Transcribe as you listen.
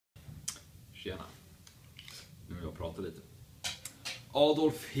Tjena. Nu vill jag prata lite.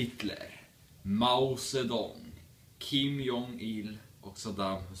 Adolf Hitler, Mao Zedong, Kim Jong-il och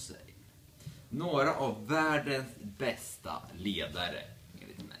Saddam Hussein. Några av världens bästa ledare,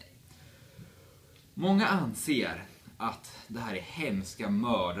 enligt mig. Många anser att det här är hemska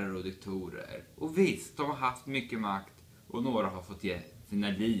mördare och diktatorer. Och visst, de har haft mycket makt och några har fått ge sina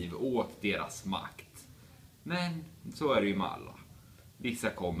liv åt deras makt. Men så är det ju med alla. Vissa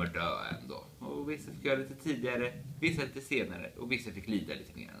kommer dö ändå. Och vissa fick göra lite tidigare, vissa lite senare och vissa fick lida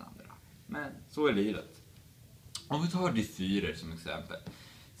lite mer än andra. Men så är livet. Om vi tar de Führer som exempel.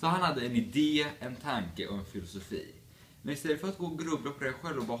 Så han hade en idé, en tanke och en filosofi. Men istället för att gå och grubbla på det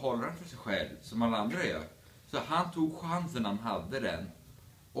själv och bara hålla den för sig själv som alla andra gör. Så han tog chansen när han hade den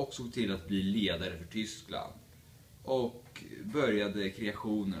och såg till att bli ledare för Tyskland. Och började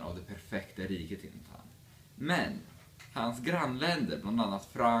kreationen av det perfekta riket enligt han. Men hans grannländer, bland annat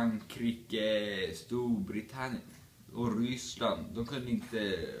Frankrike, Storbritannien och Ryssland, de kunde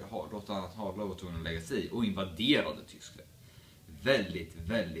inte låta annat hålla och tvungna att lägga sig och invaderade Tyskland. Väldigt,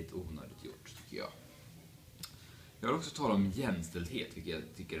 väldigt onödigt gjort, tycker jag. Jag vill också tala om jämställdhet, vilket jag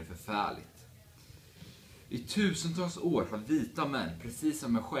tycker är förfärligt. I tusentals år har vita män, precis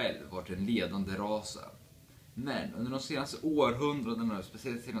som jag själv, varit den ledande rasen. Men under de senaste århundradena,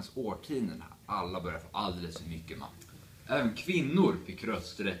 speciellt de senaste årtiondena, har alla börjat få alldeles för mycket makt. Även kvinnor fick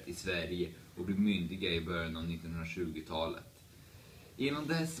rösträtt i Sverige och blev myndiga i början av 1920-talet. Innan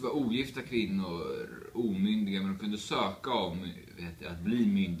dess var ogifta kvinnor omyndiga, men de kunde söka om att bli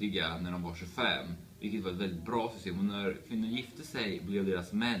myndiga när de var 25. Vilket var ett väldigt bra system. Och när kvinnor gifte sig blev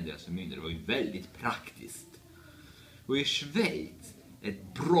deras män deras förmyndare. Det var ju väldigt praktiskt. Och i Schweiz,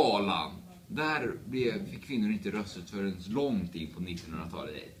 ett bra land, där fick kvinnor inte rösträtt förrän långt in på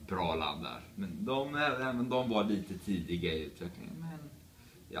 1900-talet. Det är ett bra land där. Men även de var lite tidiga i utvecklingen. Men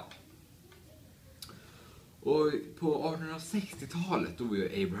ja. Och på 1860-talet då var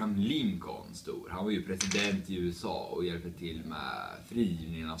ju Abraham Lincoln stor. Han var ju president i USA och hjälpte till med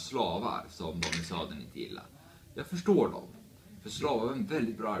frigivningen av slavar som de i södern inte gillade. Jag förstår dem. För slavar var en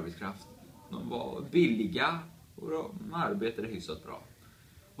väldigt bra arbetskraft. De var billiga och de arbetade hyfsat bra.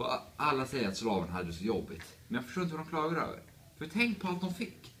 Och alla säger att slavarna hade det så jobbigt. Men jag förstår inte vad de klagar över. För tänk på allt de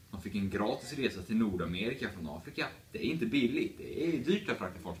fick. De fick en gratis resa till Nordamerika från Afrika. Det är inte billigt. Det är dyrt att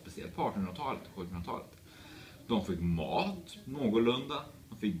frakta folk, speciellt på 1800-talet och 1700-talet. De fick mat, någorlunda.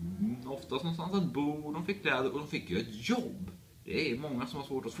 De fick oftast någonstans att bo. De fick kläder och de fick ju ett jobb. Det är många som har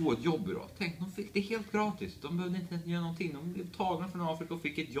svårt att få ett jobb idag. Tänk, de fick det helt gratis. De behövde inte göra någonting. De blev tagna från Afrika och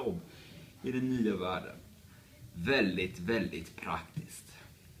fick ett jobb i den nya världen. Väldigt, väldigt praktiskt.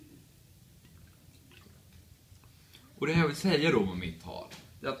 Och det jag vill säga då med mitt tal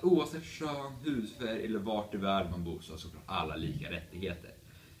är att oavsett kön, hudfärg eller vart i världen man bor så har såklart alla lika rättigheter.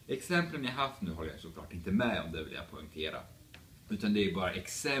 Exemplen jag haft nu har jag såklart inte med om det, vill jag poängtera. Utan det är bara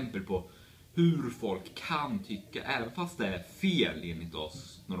exempel på hur folk kan tycka, även fast det är fel enligt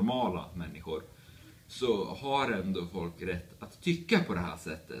oss normala människor. Så har ändå folk rätt att tycka på det här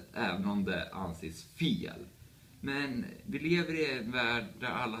sättet, även om det anses fel. Men vi lever i en värld där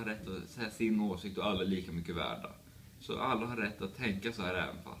alla har rätt att säga sin åsikt och alla är lika mycket värda. Så alla har rätt att tänka så här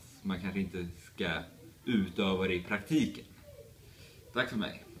även fast man kanske inte ska utöva det i praktiken. Tack för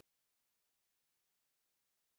mig.